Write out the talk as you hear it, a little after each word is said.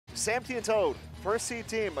Samtea and Toad, first seed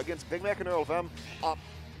team against Big Mac and EarlOfM.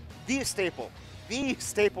 The staple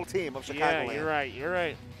team of Chicagoland. Yeah, you're right. You're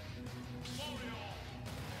right.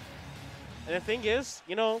 And the thing is,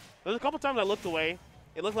 you know, there's a couple times I looked away.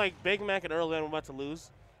 It looked like Big Mac and EarlOfM were about to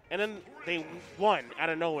lose. And then they won out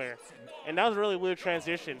of nowhere. And that was a really weird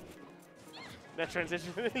transition. That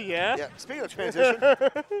transition, yeah? Yeah, speaking of transition. All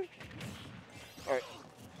right.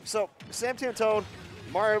 So, Samtea and Toad,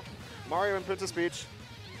 Mario and Princess Peach.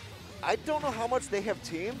 I don't know how much they have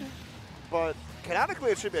teamed, but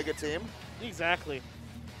canonically it should be a good team. Exactly.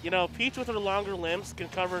 You know, Peach with her longer limbs can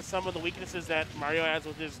cover some of the weaknesses that Mario has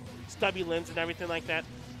with his stubby limbs and everything like that.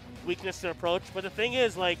 Weakness to approach. But the thing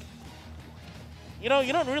is, like, you know,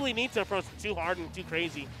 you don't really need to approach too hard and too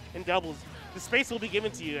crazy in doubles. The space will be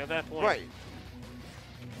given to you at that point. Right.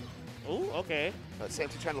 Ooh, okay.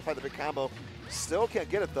 Samtea trying to fight the big combo. Still can't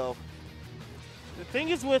get it, though. The thing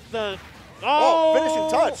is with the... Oh,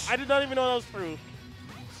 finishing touch. I did not even know that was true.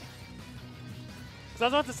 Because I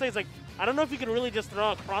was about to say, it's like, I don't know if you can really just throw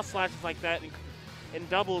out cross slashes like that in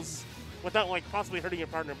doubles without, like, possibly hurting your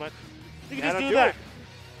partner, but you can just do that.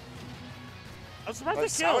 I'm surprised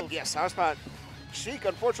they killed. Yes, sour spot. Sheik,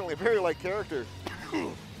 unfortunately, a very light character.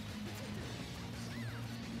 You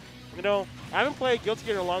know, I haven't played Guilty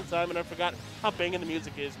Gear in a long time, and I forgot how banging the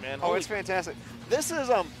music is, man. Oh, it's fantastic. This is,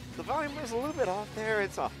 the volume is a little bit off there.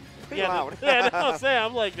 It's pretty loud. Yeah, that's what I'm saying.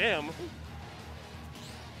 I'm like, damn.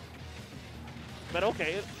 But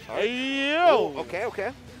okay. All right. Yo! Ooh, okay,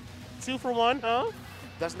 okay. 2 for 1, huh?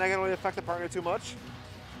 Doesn't negatively affect the partner too much.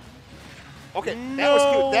 Okay, No that was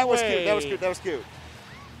cute. That was way. cute. That was cute. That was cute.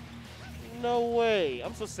 No way.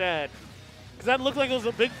 I'm so sad. Because that looked like it was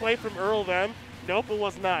a big play from EarlOfM. Nope, it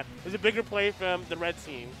was not. It was a bigger play from the red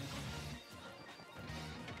team.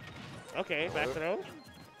 Okay, back throw.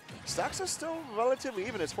 Stocks are still relatively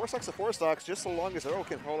even. It's 4 stocks to 4 stocks, just so long as Earl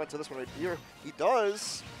can hold on to this one right here. He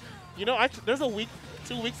does. You know, there's a week,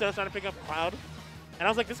 2 weeks that I was trying to pick up Cloud, and I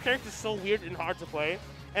was like, this character's so weird and hard to play.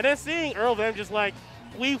 And then seeing EarlOfM just like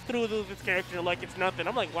weave through this character like it's nothing,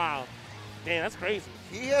 I'm like, wow, damn, that's crazy.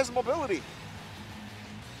 He has mobility.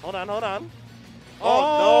 Hold on, hold on.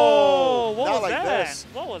 Oh, no! What Not was like that? this.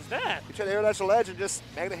 What was that? He tried to air dash the ledge and just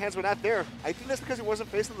magnet hands were not there. I think that's because he wasn't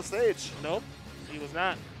facing the stage. Nope, he was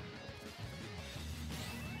not.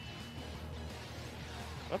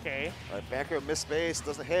 Okay. All right, back here, missed space,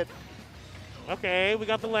 doesn't hit. Okay, we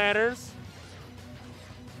got the ladders.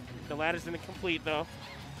 The ladders didn't complete, though.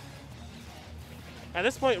 At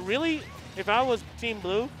this point, really, if I was Team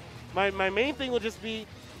Blue, my main thing would just be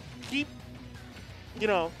keep, you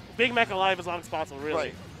know, Big Mac alive as long as possible, really.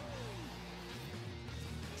 Right.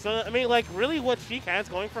 So, I mean, like, really what Sheik has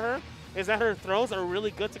going for her is that her throws are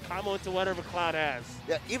really good to combo into whatever Cloud has.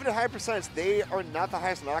 Yeah, even at high percents, they are not the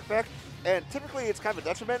highest knockback. And typically, it's kind of a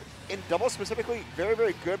detriment. In doubles specifically, very,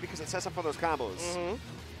 very good because it sets up for those combos. Mm-hmm.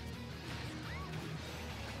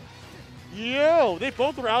 Yo, they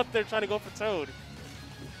both were out there trying to go for Toad.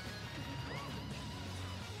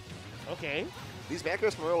 Okay. These back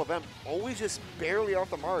airs from EarlOfM always just barely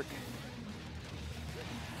off the mark.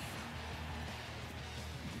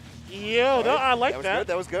 Yo, Right. no, I like that. Was that. good.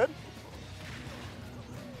 That was good.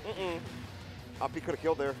 Mm-mm. Up, he could have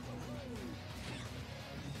killed there.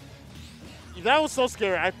 That was so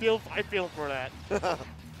scary. I feel for that.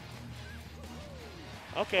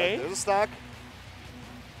 Okay. Right, there's a stock.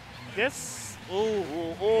 This. Ooh.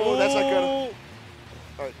 Ooh, that's not good.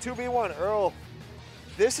 All right, 2v1, Earl.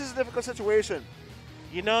 This is a difficult situation.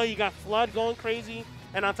 You know, you got Flood going crazy.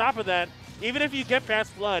 And on top of that, even if you get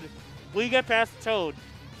past Flood, will you get past Toad?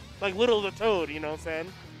 Like, little the Toad, you know what I'm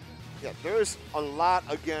saying? Yeah, there's a lot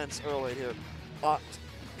against Earl right here.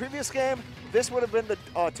 Previous game, this would have been the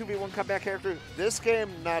 2v1 comeback character. This game,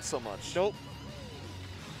 not so much. Nope.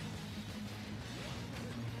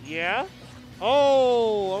 Yeah?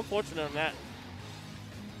 Oh, unfortunate on that.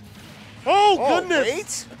 Oh,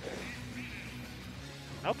 goodness! Wait.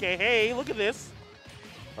 Okay, hey, look at this.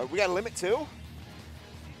 We got a limit too?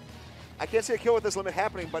 I can't see a kill with this limit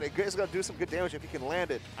happening, but it is going to do some good damage if he can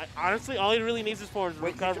land it. Honestly, all he really needs is for his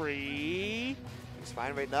recovery. He's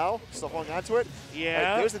fine right now. Still holding on to it.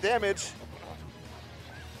 Yeah. Right, there's the damage.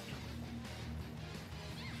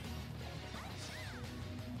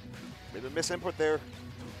 Maybe a misinput there.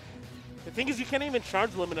 The thing is, you can't even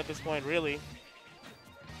charge limit at this point, really.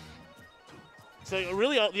 So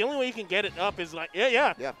really, the only way you can get it up is like,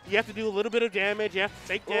 yeah. You have to do a little bit of damage. You have to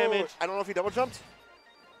take damage. I don't know if he double jumped.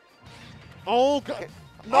 Oh, God. Okay.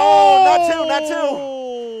 No, not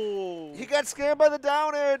two. He got scammed by the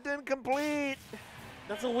down air. It didn't complete.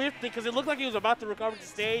 That's a weird thing because it looked like he was about to recover the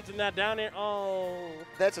stage and that down there. Oh.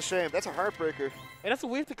 That's a shame. That's a heartbreaker. And that's a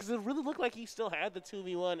weird thing because it really looked like he still had the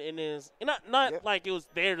 2v1 in his. Not Yep. like it was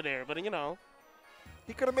there, but you know.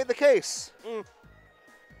 He could have made the case.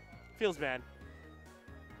 Feels bad.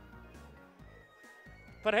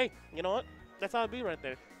 But hey, you know what? That's how it be right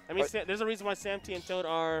there. I mean, Right. there's a reason why Samtea and Toad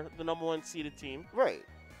are the #1 seeded team. Right.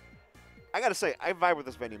 I gotta say, I vibe with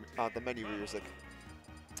this menu, the menu music.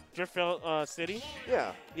 Driftfield City.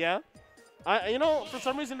 Yeah. Yeah. You know, for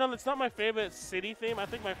some reason, it's not my favorite city theme. I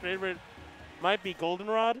think my favorite might be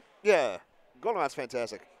Goldenrod. Yeah. Goldenrod's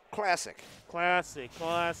fantastic. Classic. Classic.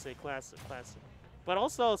 But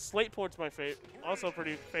also, Slateport's my favorite. Also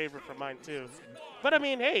pretty favorite for mine, too. But, I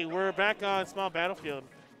mean, hey, we're back on Small Battlefield.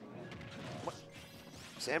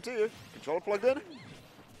 Samtea, controller plugged in?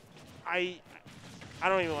 I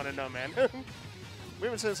don't even want to know, man.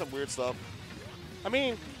 We've been seeing some weird stuff. I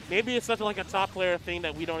mean, maybe it's such like a top player thing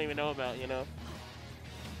that we don't even know about, you know?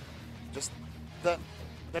 Just the...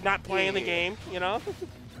 They're not playing the game, you know?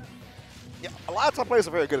 Yeah, a lot of top players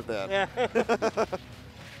are very good at that. Yeah.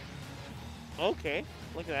 Okay,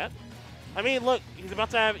 look at that. I mean, look, he's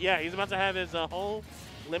about to have his whole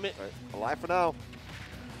limit. Right. Alive for now.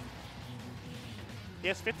 He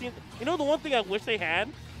has 15. You know, the one thing I wish they had?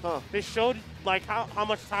 Huh. They showed, like, how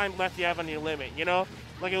much time left you have on your limit, you know?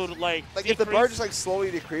 Like, it would, like if the bar just, like,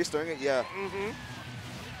 slowly decreased during it, yeah. Mm-hmm.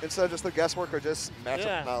 Instead of just the guesswork or just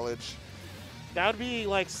matchup knowledge. That would be,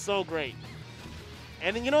 like, so great.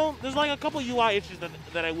 And then, you know, there's, like, a couple UI issues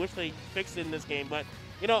that I wish they fixed in this game, but,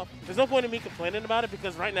 you know, there's no point in me complaining about it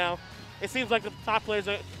because right now, it seems like the top players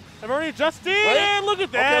have already adjusted. Right? And look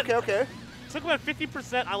at that. Okay. Took about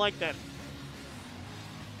 50%. I like that.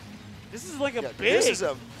 This is like a big. This is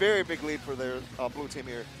a very big lead for their blue team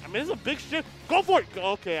here. I mean, this is a big shift. Go for it.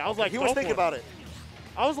 Okay, I was like, he was thinking about it.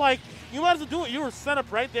 I was like, you might as well do it. You were set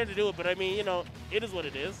up right there to do it. But I mean, you know, it is what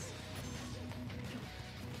it is.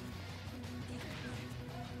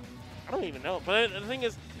 I don't even know. But the thing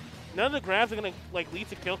is, none of the grabs are gonna like lead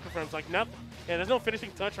to kill confirms. Like, yeah, there's no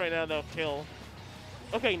finishing touch right now that'll kill.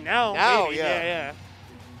 Okay, now maybe. Yeah.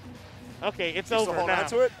 Okay, it's over still holding now. on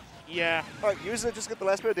to it? Yeah. All right, use it. Just get the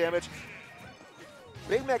last bit of damage.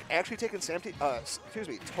 Big Mac actually taking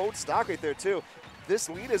Toad stock right there too. This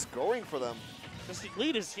lead is going for them. This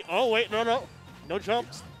lead is. Oh wait, no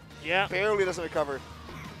jumps. Yeah. Barely doesn't recover.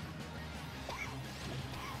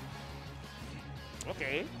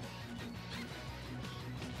 Okay.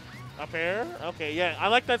 Up air. Okay, yeah. I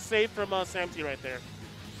like that save from Samtea right there.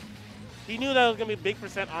 He knew that was going to be a big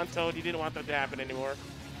percent on Toad. He didn't want that to happen anymore.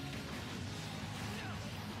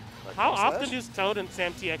 How often does Toad and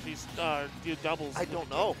Samtea actually do doubles? I don't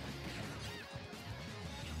know.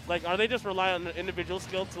 Like, are they just rely on the individual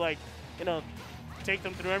skill to, like, you know, take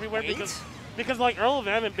them through everywhere? Wait. Because like,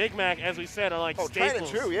 EarlOfM and Big Mac, as we said, are, like, staples. Tried and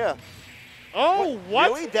true, yeah. Oh,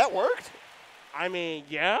 what? Really? That worked? I mean,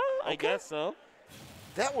 yeah, I guess so.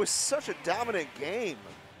 That was such a dominant game.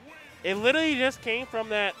 It literally just came from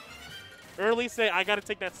that early say, I got to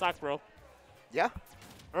take that stock, bro. Yeah.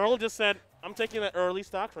 Earl just said, I'm taking that early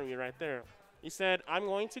stock from you right there. He said, I'm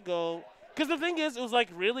going to go. Because the thing is, it was like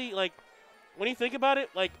really like, when you think about it,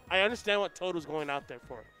 like, I understand what Toad was going out there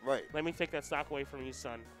for. Right. Let me take that stock away from you,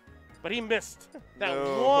 son. But he missed. That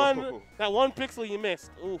No. one pixel you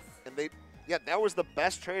missed. Oof. And that was the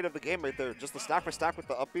best trade of the game right there. Just the stock for stock with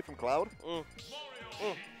the up B from Cloud.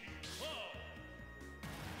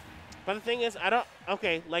 But the thing is,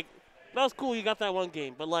 okay, like, that was cool, you got that one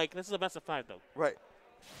game. But, like, this is a best of 5, though. Right.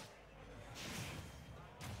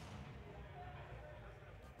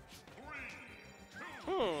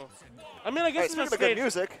 I mean, I guess this is good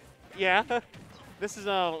music. Yeah. This is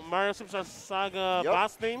Mario Superstar Saga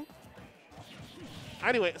boss theme.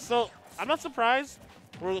 Anyway, so I'm not surprised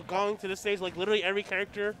we're going to this stage. Like, literally every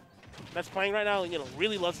character that's playing right now, you know,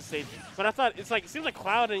 really loves the stage. But I thought it seems like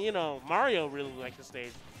Cloud and, you know, Mario really like the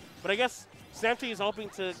stage. But I guess Samtea is hoping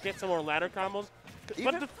to get some more ladder combos.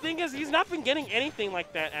 But the thing is, he's not been getting anything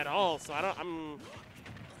like that at all. So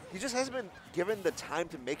He just hasn't been given the time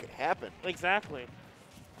to make it happen. Exactly.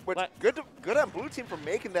 But good on blue team for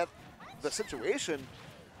making that the situation.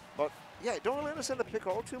 But yeah, I don't really understand the pick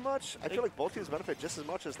all too much. I feel like both teams benefit just as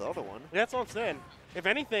much as the other one. That's what I'm saying. If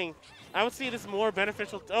anything, I would see this more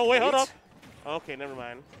beneficial. Oh wait, hold up. Okay, never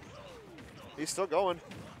mind. He's still going.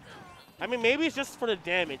 I mean, maybe it's just for the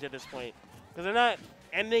damage at this point, because they're not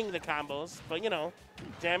ending the combos. But you know,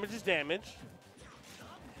 damage is damage.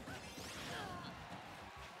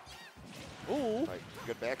 Ooh. Right,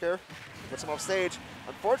 good back air. Puts him off stage.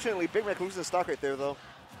 Unfortunately, Big Mac loses stock right there, though.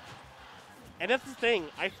 And that's the thing.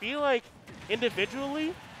 I feel like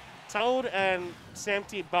individually, Toad and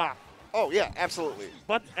Samtea bop. Oh, yeah, absolutely.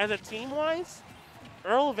 But as a team-wise,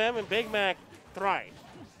 EarlOfM and Big Mac thrive.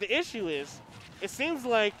 The issue is, it seems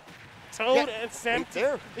like Toad and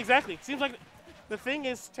Samtea. Exactly. It seems like the thing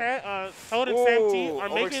is, Toad and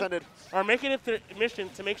Samtea are making it their mission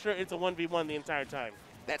to make sure it's a 1v1 the entire time.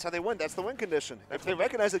 That's how they win. That's the win condition. If they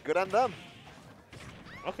recognize it, good on them.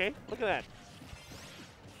 Okay, look at that.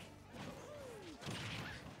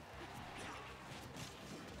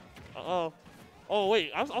 Uh-oh. Oh,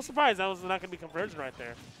 wait. I was surprised that was not going to be conversion right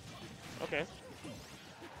there. Okay.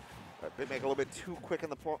 They make a little bit too quick in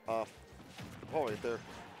the ball right there.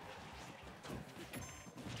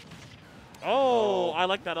 Oh, I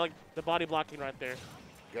like that. I like the body blocking right there.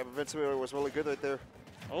 Gavin Vincent was really good right there.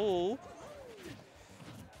 Oh.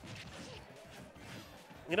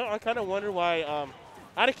 You know, I kind of wonder why,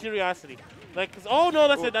 out of curiosity. Like, cause, oh, no,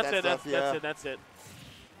 that's it.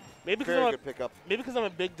 Maybe because I'm a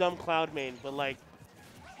big dumb Cloud main, but like,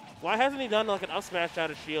 why hasn't he done like an up smash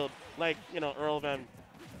out of shield, like, you know, EarlOfM?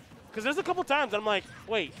 Because there's a couple times I'm like,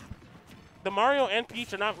 wait, the Mario and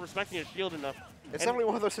Peach are not respecting your shield enough. It's definitely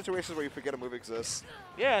one of those situations where you forget a move exists.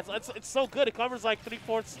 Yeah, it's so good. It covers like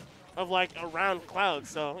 3/4 of like around Cloud,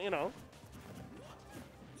 so you know.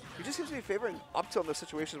 He just seems to be favoring up tilt in those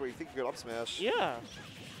situations where you think you could up smash. Yeah.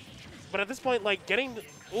 But at this point, like getting the,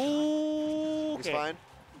 ooh, okay. He's fine.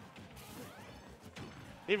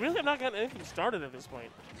 They really have not gotten anything started at this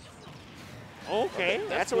point. Okay,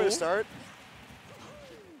 that's a way to start.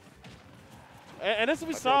 And as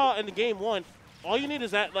we saw in the game 1, all you need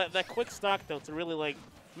is that quick stock though to really like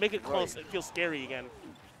make it close and feel scary again.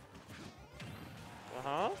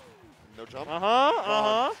 No jump.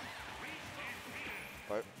 All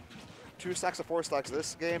right. 2 stacks of 4 stacks.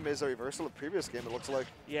 This game is a reversal of the previous game, it looks like.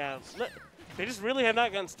 Yeah, they just really have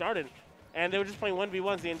not gotten started, and they were just playing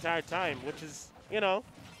 1v1s the entire time, which is, you know,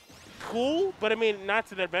 cool, but I mean not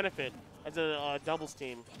to their benefit as a doubles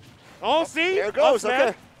team. Oh, see? There it goes.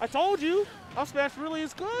 Okay. I told you. Up smash really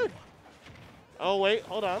is good. Oh, wait.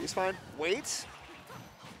 Hold on. He's fine. Wait.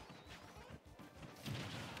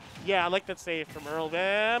 Yeah, I like that save from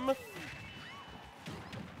EarlOfM.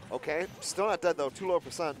 Okay. Still not dead, though. Too low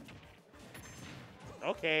 %.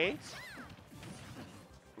 Okay.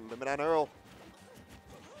 Limit on Earl.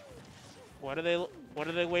 What are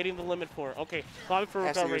they waiting the limit for? Okay. Probably for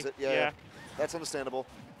Has recovery. to use it. Yeah. That's understandable.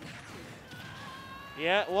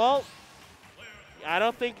 Yeah, well, I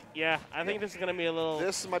don't think, I think this is going to be a little.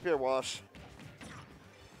 This might be a wash.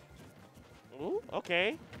 Ooh,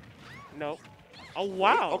 okay. Nope. Oh,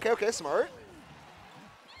 wow. Okay, smart.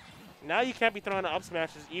 Now you can't be throwing up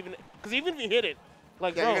smashes, because even if you hit it,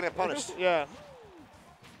 like, yeah, you're going to get punished. Yeah.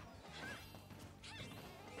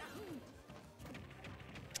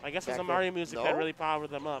 I guess it's the Mario music that really powered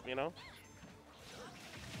them up, you know?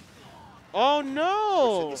 Oh,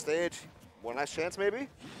 no! The stage. One last chance, maybe?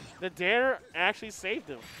 The dare actually saved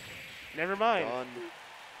him. Never mind. Done.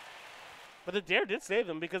 But the dare did save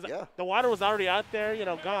him because the water was already out there, you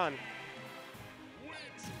know, gone.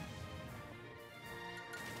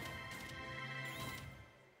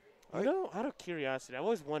 You know, out of curiosity, I've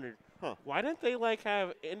always wondered, why didn't they, like,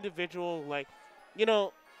 have individual, like, you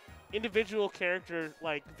know, individual character,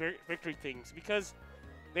 like, victory things? Because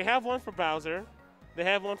they have one for Bowser. They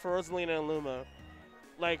have one for Rosalina and Luma.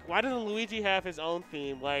 Like, why doesn't Luigi have his own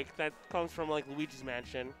theme, like, that comes from, like, Luigi's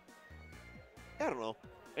Mansion? I don't know.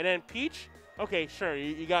 And then Peach, okay, sure,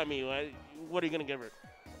 you got me. What are you going to give her?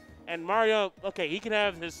 And Mario, okay, he can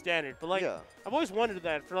have his standard. But, like, I've always wondered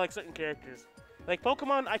that for, like, certain characters. Like,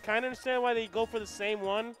 Pokemon, I kind of understand why they go for the same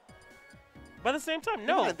one. But at the same time,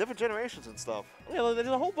 no. Yeah, different generations and stuff. Yeah, there's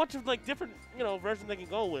a whole bunch of, like, different, you know, versions they can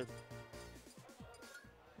go with.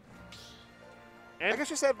 And I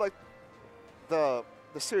guess you said, like, the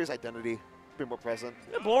series identity be more present.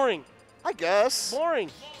 They're boring. I guess. Boring.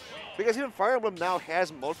 Because even Fire Emblem now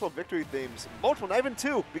has multiple victory themes. Multiple, not even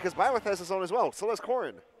 2, because Byleth has his own as well. So does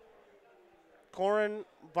Corrin. Corrin,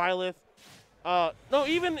 Byleth. No,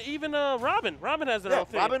 even Robin. Robin has their own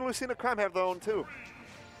thing. Robin and Lucina Crime have their own too.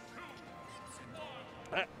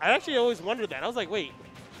 I actually always wondered that. I was like, wait,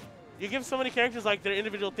 you give so many characters like their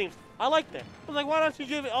individual themes. I like that. I was like, why don't you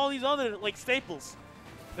give all these other like staples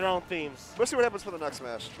their own themes? We'll see what happens for the next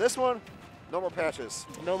Smash. This one, no more patches.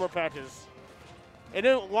 No more patches. And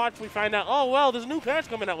then watch, we find out, oh, well, there's a new patch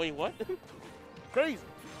coming out. Wait, what? Crazy.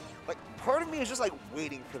 Like, part of me is just like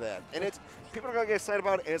waiting for that. And it's, people are going to get excited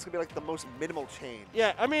about it, and it's going to be like the most minimal change.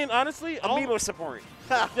 Yeah, I mean, honestly. Amiibo support.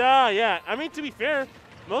 Yeah. I mean, to be fair,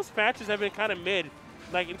 most patches have been kind of mid.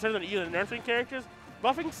 Like, in terms of either nerfing characters.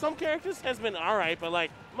 Buffing some characters has been all right, but,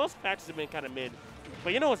 like, most patches have been kind of mid.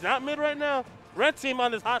 But you know what's not mid right now? Red team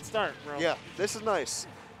on this hot start, bro. Yeah, this is nice.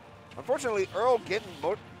 Unfortunately, Earl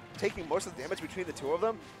taking most of the damage between the two of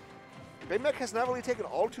them. Big Mac has not really taken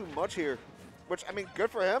all too much here, which, I mean, good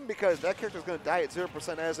for him because that character's going to die at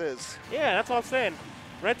 0% as is. Yeah, that's what I'm saying.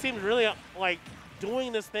 Red team's really, like,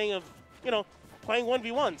 doing this thing of, you know, playing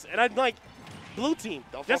 1v1s. And I'd like, blue team,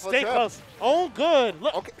 Don't just fall for the stay trap. close. Oh, good.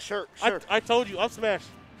 Look. Okay, sure. I told you, up smash.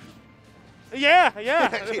 Yeah.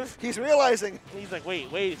 He's realizing. He's like,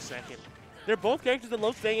 wait a second. They're both characters that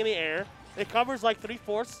love staying in the air. It covers like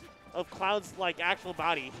 3/4 of Cloud's like actual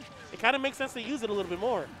body. It kind of makes sense to use it a little bit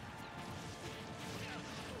more.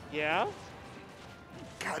 Yeah.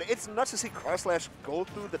 God, it's nuts to see Cross Slash go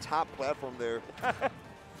through the top platform there.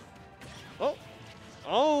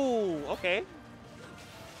 Oh, okay.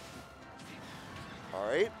 All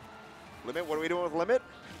right. Limit, what are we doing with Limit?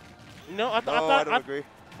 No, I I don't agree.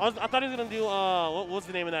 I thought he was gonna do what was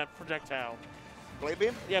the name of that projectile? Blade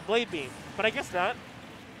Beam? Yeah, Blade Beam. But I guess not.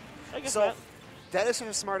 So, that is such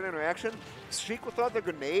a smart interaction. Sheik without the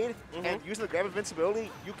grenade and using the grab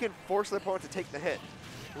invincibility, you can force the opponent to take the hit.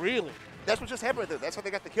 Really? That's what just happened right there. That's how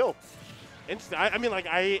they got the kill. Interesting. I mean, like,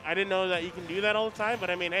 I didn't know that you can do that all the time,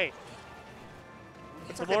 but I mean, hey.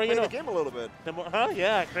 It's The like more they you play know. the game a little bit. The more, huh?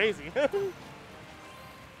 Yeah, crazy.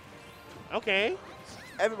 Okay.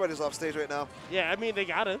 Everybody's off stage right now. Yeah, I mean, they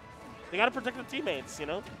gotta protect their teammates, you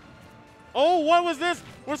know? Oh, what was this?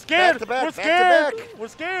 We're scared. Back to back, We're back to scared. back. We're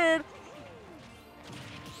scared.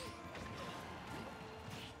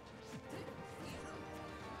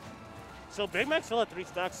 So Big Mac's still at 3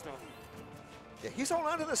 stocks still. Yeah, he's holding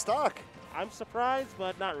on to the stock. I'm surprised,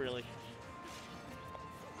 but not really.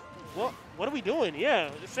 What are we doing?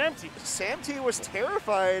 Yeah, Samtea. Samtea was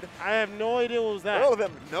terrified. I have no idea what was that. Earl of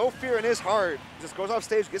him, no fear in his heart. Just goes off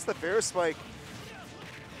stage, gets the Ferris spike.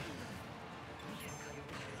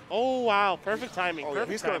 Oh, wow. Perfect timing. Oh, yeah,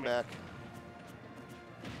 Perfect he's timing. coming back.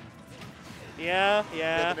 Yeah.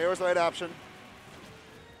 Yeah, the Nair's the right option.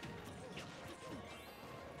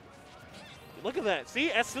 Look at that.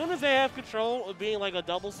 See, as soon as they have control of being like a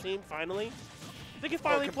doubles team finally, they can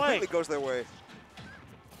finally play. Completely goes their way.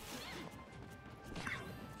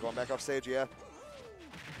 Going back off stage, yeah.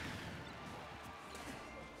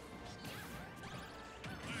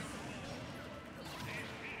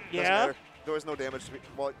 Doesn't matter. There was no damage to be,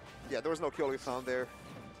 well, yeah, there was no kill to be found there.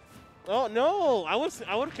 Oh no, I would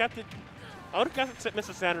have kept it. I would have kept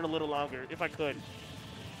Mr. Saturn a little longer if I could.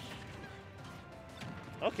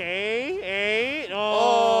 Okay, hey,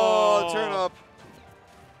 Oh, turn up.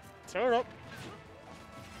 Turn up.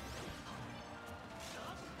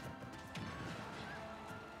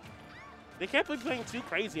 They can't be playing too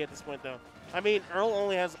crazy at this point, though. I mean, Earl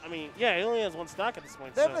only has, he only has 1 stock at this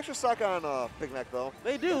point. They have an extra stock on Big Mac, though.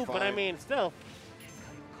 They do, but I mean, still.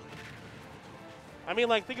 I mean,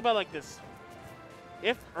 like, think about it like this.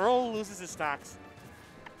 If Earl loses his stocks,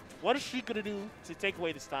 what is she going to do to take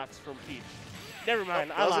away the stocks from Peach? Never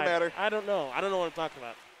mind. I lied. Doesn't matter. I don't know. I don't know what I'm talking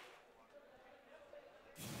about.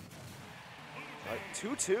 All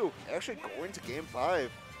right, 2-2. Actually going to game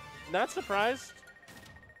 5. Not surprised.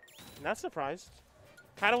 Not surprised.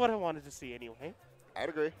 Kind of what I wanted to see anyway. I'd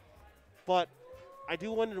agree. But I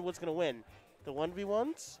do wonder what's going to win. The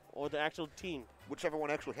 1v1s or the actual team? Whichever one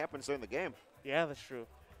actually happens during the game. Yeah, that's true.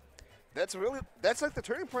 That's like the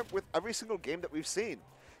turning point with every single game that we've seen.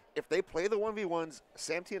 If they play the 1v1s,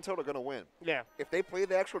 Samtea and Toad are going to win. Yeah. If they play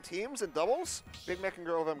the actual teams and doubles, Big Mac and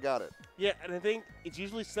EarlOfM got it. Yeah, and I think it's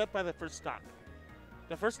usually set by the first stock.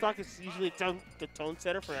 The first stock is usually the tone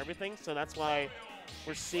setter for everything, so that's why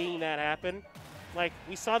we're seeing that happen. Like,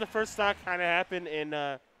 we saw the first stock kind of happen in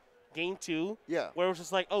Game 2. Yeah. Where it was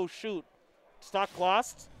just like, oh, shoot, stock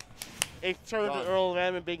lost. It turned to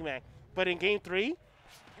EarlOfM and Big Mac. But in Game 3,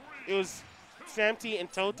 it was Samtea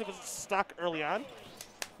and Toad took a stock early on.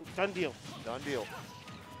 Done deal. Done deal.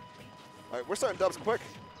 All right, we're starting dubs quick.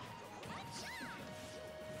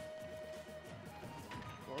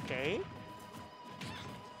 Okay.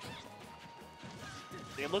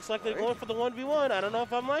 It looks like they're going for the 1v1. I don't know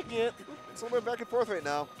if I'm liking it. It's a little bit back and forth right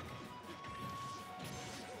now.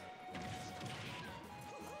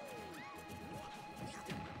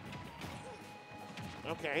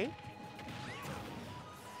 Okay.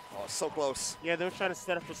 Oh, so close. Yeah, they were trying to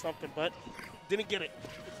set up for something, but didn't get it.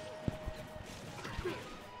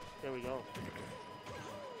 There we go.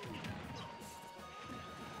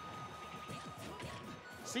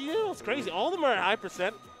 See, you know, it's crazy. All of them are at high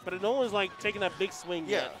percent, but no one's like taking that big swing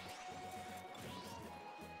yet.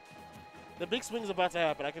 The big swing's about to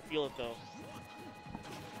happen. I can feel it, though.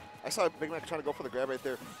 I saw Big Mac trying to go for the grab right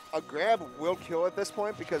there. A grab will kill at this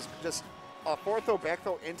point because just a forward throw, back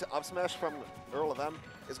throw into up smash from EarlOfM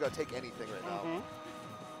is going to take anything right now.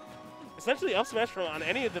 Essentially up smash from on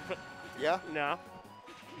any of the. Yeah. No.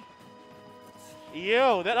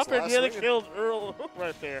 Yo, that up air nearly swing. killed Earl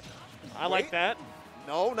right there. I like that.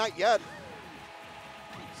 No, not yet.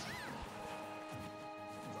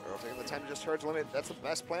 Earl taking the time to just charge limit. That's the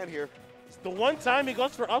best plan here. The one time he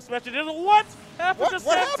goes for up smash, it doesn't. What happened to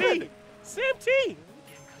What Sam T? happened? Sam T.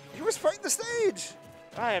 He was fighting the stage.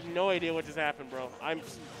 I have no idea what just happened, bro. I'm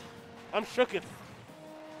shooketh.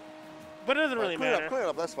 But it doesn't really matter. Clear it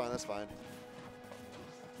up. That's fine. That's fine.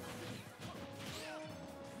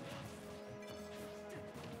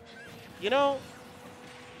 You know.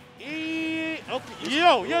 Okay.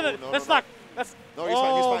 Yo, yeah. That's not. That's. No, he's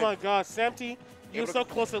fine. He's fine. Oh my God, Sam T. You were so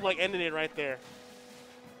close to like ending it right there.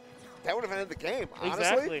 That would have ended the game, honestly.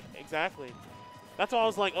 Exactly. Exactly. That's why I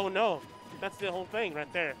was like, oh no. That's the whole thing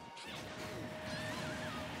right there.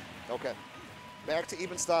 Okay. Back to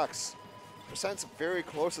even stocks. Percent's very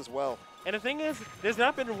close as well. And the thing is, there's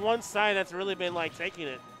not been one side that's really been like taking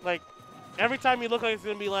it. Like every time you look like it's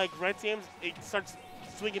gonna be like red teams, it starts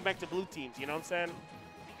swinging back to blue teams. You know what I'm saying?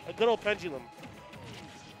 A good old pendulum.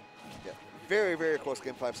 Yeah. Very, very close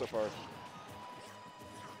game 5 so far.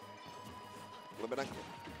 Limit on.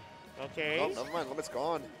 Okay. Oh, never mind. Limit's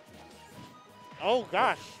gone. Oh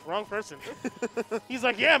gosh, wrong person. He's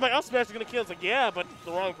like, yeah, my up smash is gonna kill. It's like, yeah, but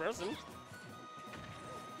the wrong person.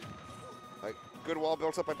 Like, good wall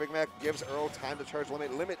built up by Big Mac gives Earl time to charge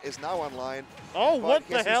limit. Limit is now online. Oh, what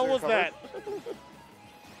the hell was recover.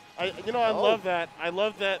 that? I love that. I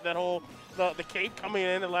love that whole the cape coming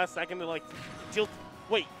in the last second to like tilt.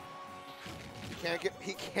 Wait,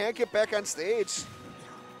 He can't get back on stage.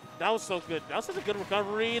 that was so good. That was such a good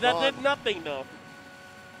recovery. That did nothing though.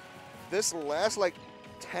 This last like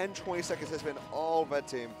 10, 20 seconds has been all red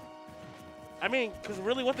team. I mean, because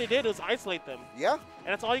really what they did was isolate them. Yeah. And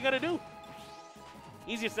that's all you got to do.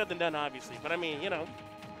 Easier said than done, obviously. But I mean, you know.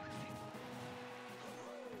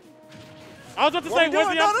 I was about to say, No.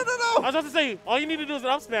 I was about to say, all you need to do is an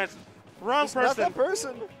up smash. Wrong It's not person. that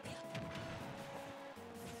person.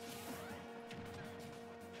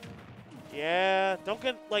 Yeah, don't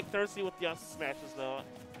get like thirsty with the up smashes though.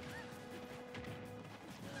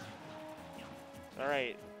 All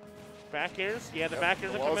right, back airs. Yeah, the back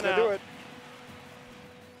airs are coming out. Do it.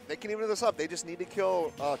 They can even do this up. They just need to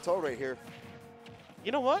kill Toe right here.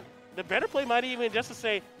 You know what? The better play might even just to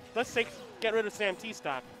say, let's get rid of Sam T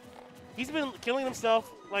stock. He's been killing himself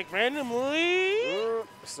like randomly.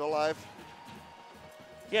 Still alive.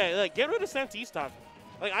 Yeah, like get rid of Sam T stock.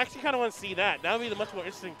 Like I actually kind of want to see that. That would be the much more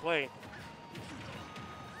interesting play.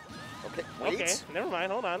 Okay, wait. Okay, never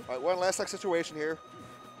mind. Hold on. All right, one last situation here.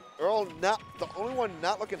 Earl not the only one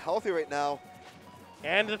not looking healthy right now.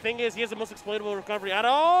 And the thing is, he has the most exploitable recovery out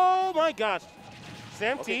of. Oh my gosh,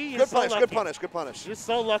 Sam T, you're so lucky. Good punish. You're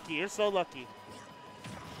so lucky. You're so lucky.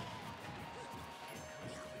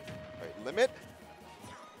 All right, limit.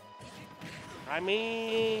 I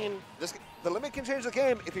mean, The limit can change the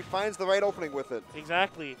game if he finds the right opening with it.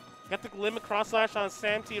 exactly. Got the limit cross slash on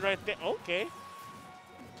Sam T right there. Okay.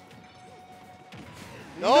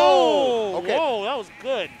 No! Okay. Whoa, that was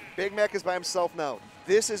good. Big Mac is by himself now.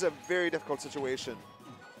 This is a very difficult situation.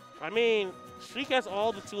 I mean, Shriek has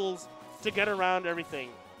all the tools to get around everything.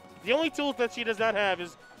 The only tool that she does not have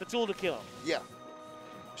is the tool to kill. Yeah.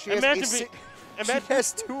 She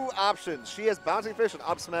has 2 options. She has Bouncing Fish and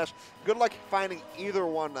Up Smash. Good luck finding either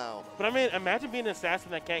one now. But I mean, imagine being an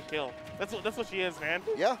assassin that can't kill. That's what she is, man.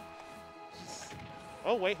 Yeah.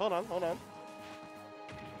 Oh, wait, hold on.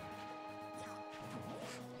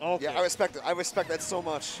 Okay. Yeah, I respect it. I respect that so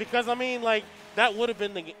much. Because, I mean, like, that would have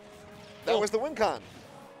been the game. That was the win con.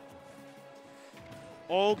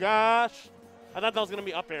 Oh, gosh. I thought that was going to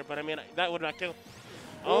be up air, but, I mean, that would not kill.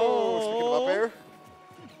 Speaking of up air.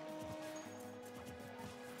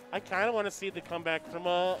 I kind of want to see the comeback from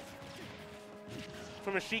a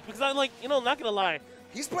Sheik because I'm like, you know, not going to lie.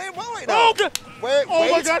 He's playing well right now. Oh, God. Wait,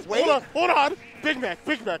 my God. Wait. Hold on. Big Mac.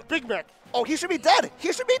 Oh, he should be dead.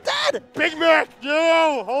 Big Mac.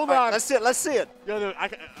 Yo, hold on. Right, let's see it. Yo, I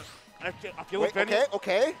feel Wait, offended.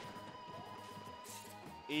 Okay.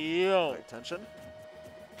 Yo. Right, attention.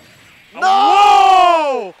 No!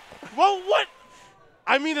 Whoa! Well, what?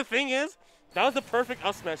 I mean, the thing is, that was the perfect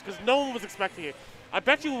up smash because no one was expecting it. I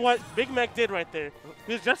bet you what Big Mac did right there.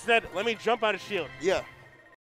 He just said, let me jump out of shield. Yeah.